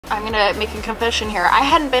I'm gonna make a confession here. I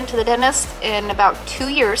hadn't been to the dentist in about 2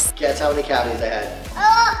 years. Guess how many cavities I had?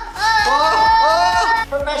 Oh,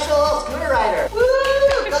 professional scooter rider. Woo!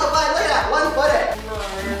 Go, bud, look at that, 1 foot.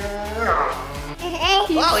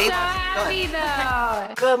 He's so happy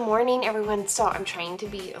though. Good morning, everyone. So I'm trying to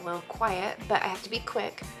be a little quiet, but I have to be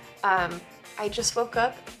quick. I just woke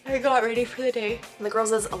up. I got ready for the day. The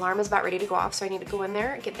girls' alarm is about ready to go off, so I need to go in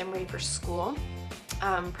there and get them ready for school.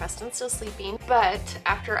 Preston's still sleeping, but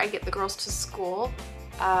after I get the girls to school,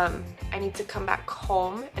 I need to come back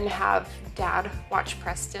home and have Dad watch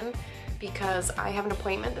Preston because I have an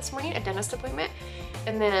appointment this morning, a dentist appointment.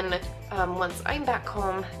 And then once I'm back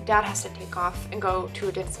home, Dad has to take off and go to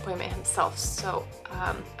a dentist appointment himself. So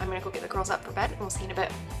I'm gonna go get the girls up for bed and we'll see you in a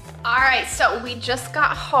bit. All right, so we just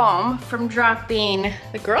got home from dropping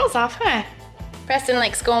the girls off, huh? Preston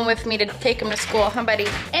likes going with me to take him to school, huh, buddy?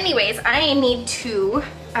 Anyways, I need to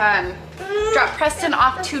drop Preston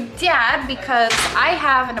off to Dad because I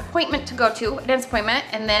have an appointment to go to, a dentist appointment,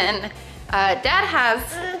 and then Dad has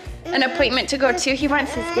an appointment to go to. He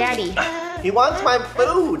wants his daddy. He wants my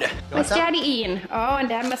food. What's Daddy eating? Oh, and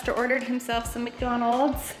Dad must have ordered himself some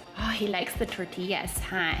McDonald's. Oh, he likes the tortillas,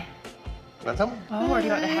 huh? You want some? Oh, or do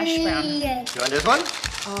you want the hash brown? You want this one?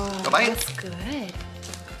 Oh, go bite. That's good.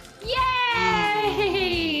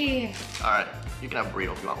 Yay! All right, you can have a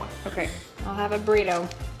burrito if you want one. Okay, I'll have a burrito.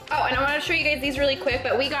 Oh, and I want to show you guys these really quick,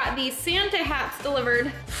 but we got these Santa hats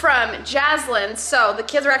delivered from Jaslyn. So the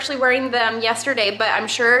kids were actually wearing them yesterday, but I'm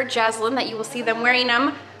sure, Jaslyn, that you will see them wearing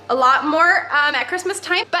them a lot more at Christmas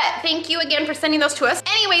time. But thank you again for sending those to us.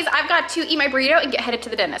 Anyways, I've got to eat my burrito and get headed to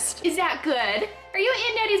the dentist. Is that good? Are you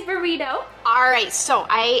eating Daddy's burrito? All right, so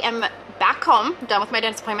I am back home, done with my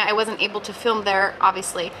dentist appointment. I wasn't able to film there,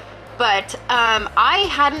 obviously, but I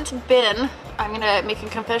hadn't been, I'm gonna make a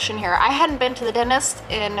confession here, I hadn't been to the dentist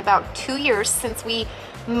in about 2 years since we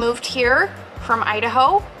moved here from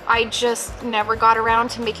Idaho. I just never got around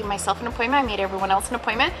to making myself an appointment. I made everyone else an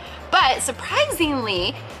appointment. But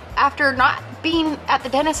surprisingly, after not being at the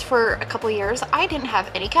dentist for a couple of years, I didn't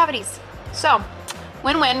have any cavities. So,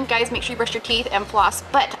 win-win, guys, make sure you brush your teeth and floss.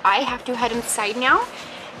 But I have to head inside now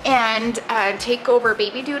and take over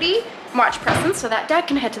baby duty, watch Preston so that Dad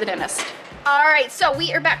can head to the dentist. All right, so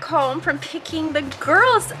we are back home from picking the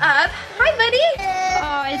girls up. Hi, buddy.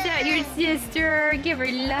 Oh, is that your sister? Give her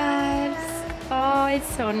loves. Oh, it's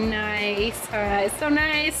so nice. It's so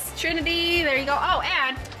nice. Trinity, there you go. Oh,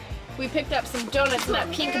 and we picked up some donuts in that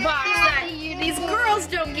pink box that these girls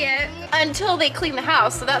don't get until they clean the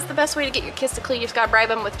house. So that's the best way to get your kids to clean. You just gotta bribe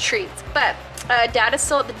them with treats. But Dad is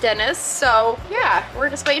still at the dentist, so yeah, we're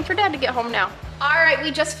just waiting for Dad to get home now. All right, we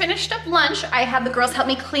just finished up lunch. I had the girls help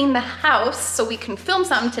me clean the house so we can film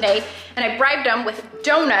something today, and I bribed them with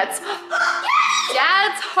donuts.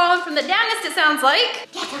 Dad's home from the dentist, it sounds like.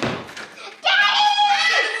 Daddy!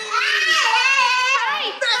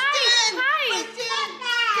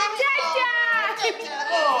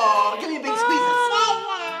 Oh, give me a big squeeze.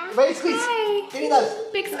 Ready to squeeze? Give me those.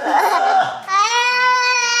 Big squeeze.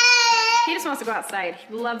 He just wants to go outside.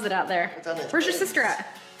 He loves it out there. Where's your sister at?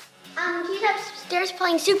 He's upstairs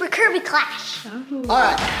playing Super Kirby Clash. Oh. All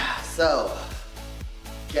right, so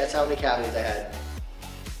guess how many cavities I had?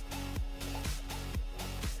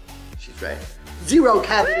 She's right. 0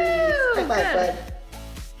 cavities. Woo, High five, bud.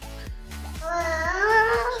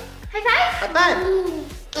 High five? High five.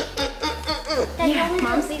 Yeah,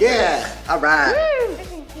 Mom. Yeah, all right.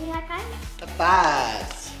 Can you high five? High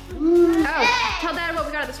fives. Oh, tell Dad what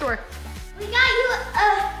we got at the store. We got you a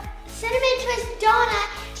cinnamon twist donut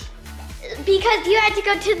because you had to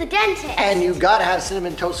go to the dentist. And you gotta have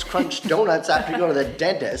Cinnamon Toast Crunch donuts after you go to the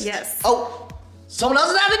dentist. Yes. Oh, someone else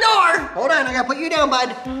is at the door. Hold on, I gotta put you down,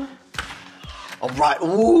 bud. All right,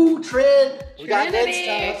 ooh, Trin. We got good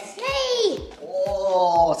stuff. Hey!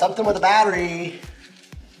 Oh, something with a battery.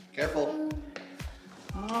 Careful.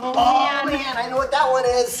 Oh man, I know what that one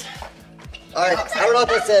is. All right, I don't know what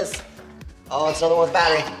this is. Oh, it's another one with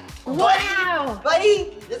battery. Wow.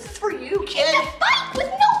 Buddy, this is for you, kid. It's a bike with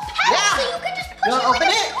no pedals, so you can just push it like a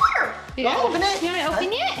scooter. Yeah. Open it. You want to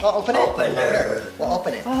open it? We'll open it. We'll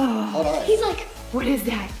open it. Oh. Hold on. He's like, What is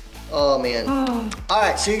that? Oh man. Oh. All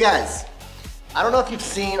right, so you guys, I don't know if you've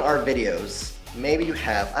seen our videos. Maybe you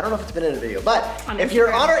have. I don't know if it's been in a video, but if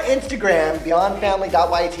you're on our Instagram,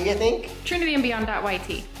 beyondfamily.yt, I think. Trinity and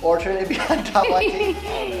Beyond.yt. Or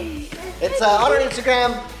trinitybeyond.yt. It's on our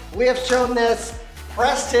Instagram. We have shown this.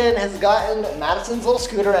 Preston has gotten Madison's little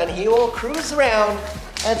scooter and he will cruise around.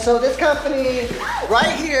 And so this company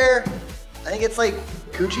right here, I think it's like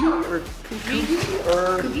Cooghi or Cooghi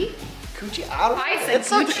or Cooghi? Cooghi. I don't know. I said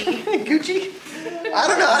Gucci. Gucci. I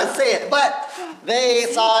don't know how to say it, but They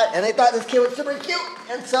saw it and they thought this kid was super cute.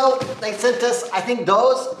 And so they sent us, I think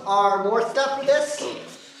those are more stuff for this.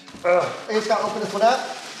 I just gotta open this one up.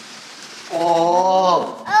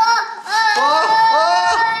 Oh.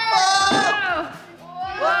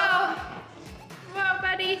 Whoa,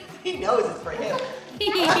 buddy. He knows it's for him.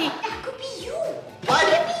 That could be you. What?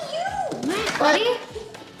 That could be you. Nice, buddy.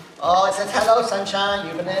 Oh, it says, hello, sunshine.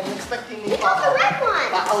 You've been expecting me. You got the red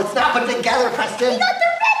one. Oh, it's not put together, Preston. You got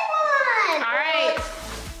the red one. All right.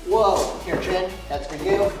 Whoa. Here, Trin. That's for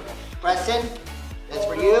you. Preston, that's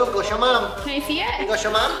for you. Go show mom. Can I see You it? go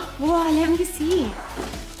show mom. Whoa, let me see.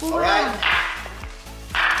 All right.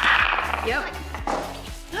 Yep.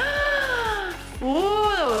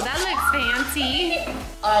 Whoa, that looks fancy.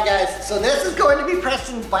 All right, guys. So this is going to be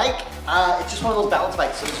Preston's bike. It's just one of those balance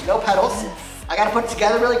bikes, so there's no pedals. I gotta put it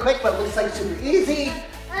together really quick, but it looks like super easy.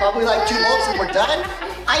 Probably like 2 volts and we're done.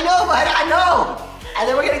 I know, bud, I know. And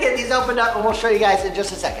then we're gonna get these opened up and we'll show you guys in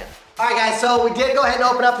just a second. All right, guys, so we did go ahead and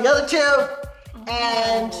open up the other 2.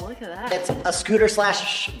 And look at that. it's a scooter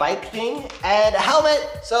 / bike thing and a helmet.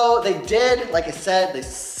 So they did, like I said, they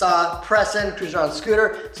saw Preston cruising on a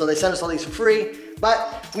scooter, so they sent us all these for free.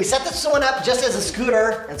 But we set this one up just as a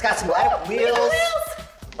scooter, and it's got some wheels.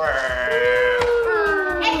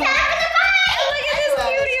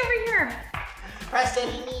 Preston.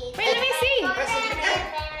 Wait, let me see. Preston, come here.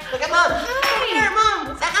 Look at mom. Hi. Come here,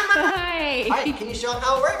 mom. Say hi, mom. Hi. All right, can you show them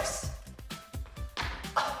how it works?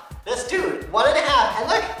 This dude, 1.5, and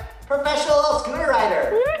look, professional little scooter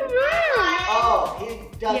rider. Oh,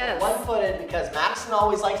 he does Yes. one-footed because Madison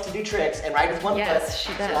always likes to do tricks and ride with one Yes, foot.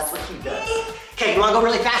 she So does. that's what he does. Okay, you wanna go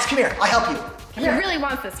really fast? Come here, I'll help you. He really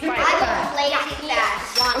wants this bike. I go lazy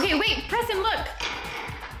fast. Okay, wait, Preston, look.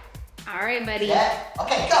 All right, buddy. Yeah,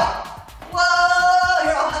 okay, go. Whoa,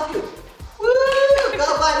 here, I'll help you. Woo,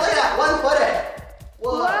 go, bud, look at that, one-footed.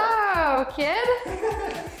 Whoa. Whoa, kid.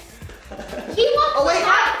 He wants Oh wait, to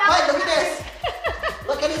bud, look at this.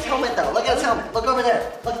 Look at his helmet though, look at his helmet. Look over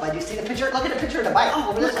there. Look, bud, do you see the picture? Look at the picture of the bike,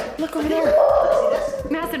 over this way. Look over there. Let's see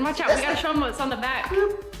this. Madison, watch out. We gotta show him what's on the back.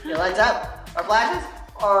 It lights up, or flashes,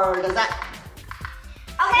 or does that?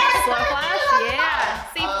 Okay, Slow flash? Yeah.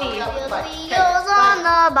 Safety. Wheels on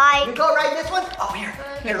the bike. You go ride this one? Oh,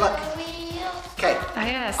 here, look. Okay. Ah,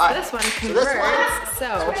 yes, All right, this one so this converts. So,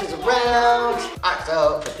 switches around. All right,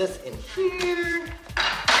 so put this in here.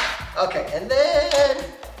 Okay, and then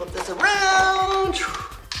put this around.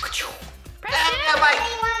 Preston, Bike.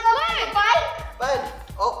 Bud,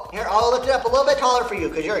 oh, here, I'll lift it up a little bit taller for you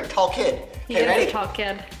because you're a tall kid. he Okay, is ready? a tall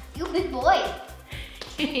kid. You big boy.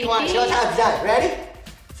 Come on, show us how it's done. Ready?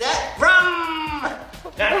 Set, vroom!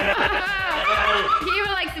 He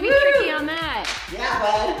even likes to be tricky on that. Yeah,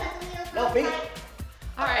 bud. No feet.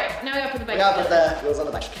 All right, now we gotta put the We bike gotta put together. the wheels on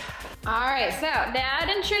the bike. All right, so Dad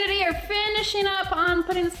and Trinity are finishing up on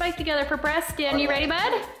putting this bike together for Preston. You ready,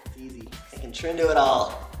 bud? It's easy. I can trim do it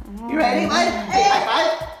all. You ready, bud? Hey, high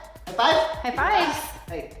five. High five. High fives.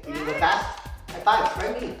 Hey, you can go fast. High five.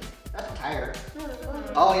 Try me. That's a tire.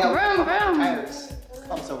 Oh yeah. Vroom, vroom. Tires.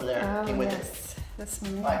 Pumps over there. Oh, Came with it. yes. This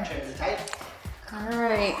one. All right, trim it tight. All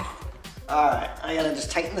right. All right. I gotta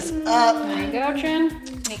just tighten this up. There you go, Trin.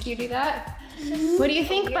 Make you do that. What do you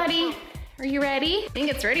think, buddy? Are you ready? I think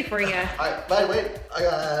it's ready for you. All right, bud. Wait. I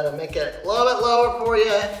gotta make it a little bit lower for you.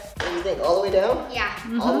 What do you think? All the way down? Yeah.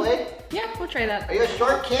 All the way? Yeah, we'll try that. Are you a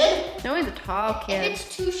short kid? No, he's a tall If kid.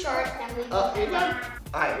 it's too short, then we Oh, here you go.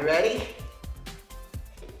 All right, you ready?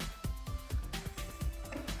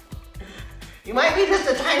 You might be just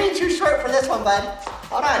a tiny too short for this one, bud.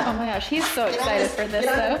 Hold on. Oh my gosh, he's so Get on excited for this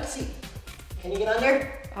get on though. the seat. Can you get on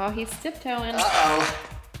there? Oh, he's tiptoeing. Uh-oh.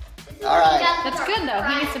 All right. That's good though.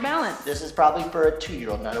 He needs to balance. This is probably for a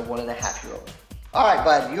 2-year-old, not a 1.5-year-old. All right,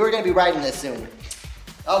 bud, you are gonna be riding this soon.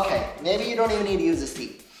 Okay, maybe you don't even need to use the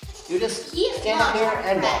seat. You just He's stand not up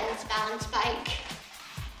here and walk. Preston's balance bike.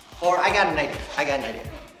 Or I got an idea.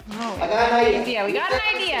 Oh, I got an idea. we got an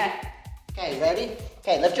idea. Okay, ready?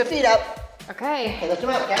 Okay, lift your feet up. Okay. Okay, lift them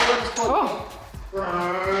up. Okay, we'll just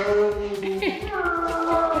pull.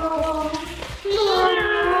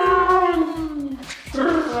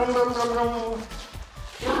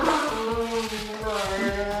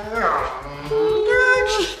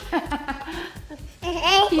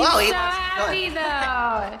 He's Wow, so he- happy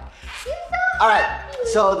though. All right,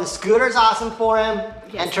 so the scooter's awesome for him,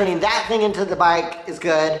 Yes. and turning that thing into the bike is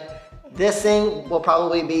good. This thing will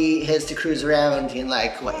probably be his to cruise around in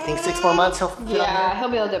like, what, you think 6 more months he'll fit Yeah, he'll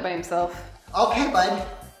be able to do it by himself. on there? Okay, bud.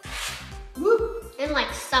 Woo. In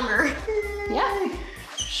like summer. Yeah.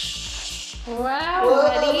 Wow, Whoa,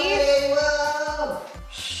 buddy. buddy, whoa.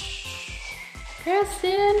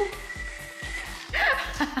 Preston.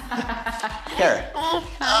 Here.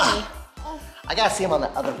 I gotta see him on the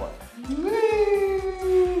other one.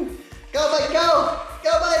 Go, bud, go!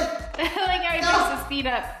 Go, bud! I like how he picks his feet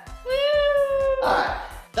up. Woo! Alright,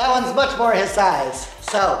 that one's much more his size.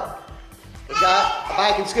 So, we've got a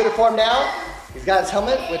bike and scooter for him now. He's got his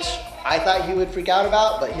helmet, which I thought he would freak out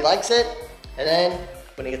about, but he likes it. And then,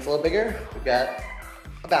 when he gets a little bigger, we've got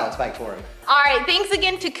a balance bike for him. All right, thanks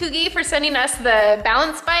again to Cooghi for sending us the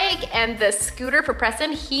balance bike and the scooter for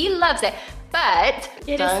Preston. He loves it, but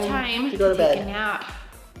it is time to go to bed. Take a nap.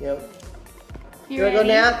 Yep. You wanna go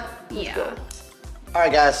nap? Yeah. All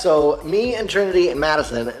right, guys, so me and Trinity and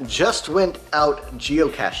Madison just went out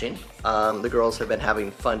geocaching. The girls have been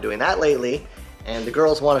having fun doing that lately, and the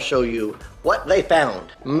girls want to show you what they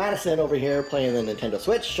found. Madison over here playing the Nintendo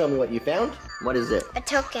Switch. Show me what you found. What is it? A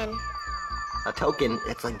token. A token?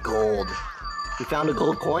 It's like gold. You found a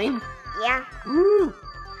gold coin? Yeah. Woo!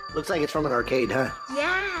 Looks like it's from an arcade, huh?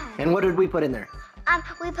 Yeah. And what did we put in there?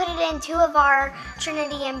 We put it in 2 of our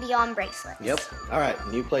Trinity and Beyond bracelets. Yep. All right,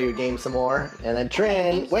 you play your game some more, and then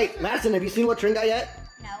Trin. Wait, Madison, have you seen what Trin got yet?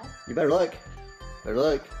 No. You better look. Better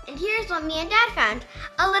look. And here's what me and Dad found.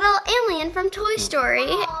 A little alien from Toy Story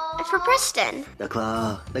for Preston. The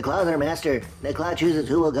claw. The claw's our master. The claw chooses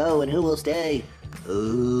who will go and who will stay.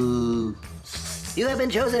 Ooh. You have been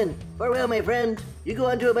chosen. Farewell, my friend. You go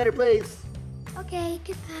on to a better place. Okay,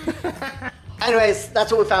 goodbye. Anyways,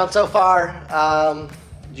 that's what we found so far.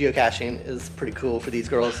 Geocaching is pretty cool for these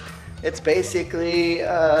girls. It's basically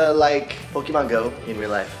like Pokemon Go in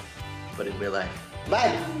real life, but in real life.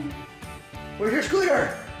 Bud, where's your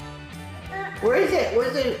scooter? Where is it? Where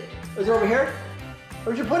is it? Is it over here?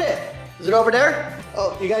 Where'd you put it? Is it over there?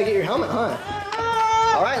 Oh, you gotta get your helmet, huh?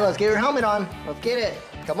 All right, let's get your helmet on. Let's get it.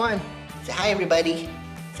 Come on. Say hi, everybody.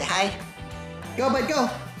 Say hi. Go, bud, go.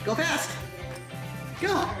 Go fast.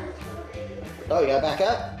 Go. Oh, you gotta back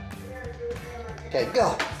up? Okay,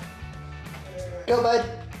 go. Go, bud.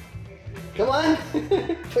 Come on.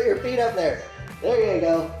 Put your feet up there. There you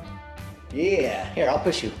go. Yeah. Here, I'll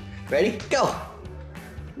push you. Ready? Go.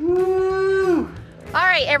 Woo! All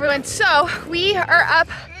right, everyone, so we are up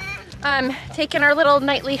taking our little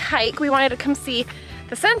nightly hike. We wanted to come see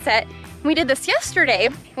the sunset. We did this yesterday.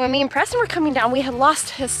 When me and Preston were coming down, we had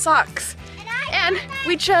lost his socks. And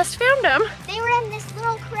we just found them. They were in this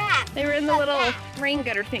little crack. They were in the little rain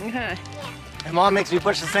gutter thing, huh? Yeah. And Mom makes me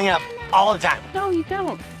push this thing up all the time. No, you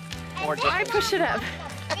don't. I push it up.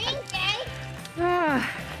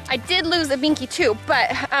 I did lose a binky too, but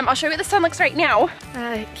I'll show you what the sun looks right now.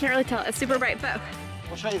 Can't really tell, it's super bright, but.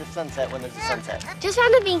 We'll show you the sunset when there's a sunset. Just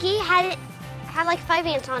found the binky. Had like 5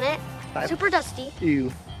 ants on it. 5? Super dusty.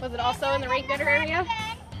 Ew. Was it also in the rain gutter area?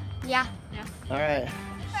 Yeah. All right.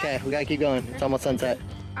 Okay, we gotta keep going. It's almost sunset.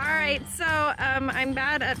 All right, so I'm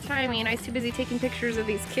bad at timing. I was too busy taking pictures of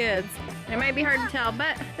these kids. It might be hard to tell,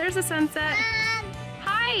 but there's a sunset.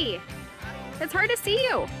 Hi! It's hard to see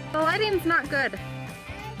you. The lighting's not good.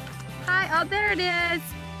 Hi, oh, there it is.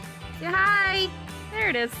 Say hi. There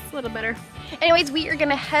it is, it's a little better. Anyways, we are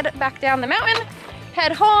gonna head back down the mountain,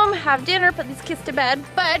 head home, have dinner, put these kids to bed.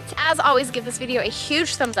 But as always, give this video a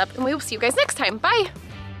huge thumbs up and we will see you guys next time. Bye.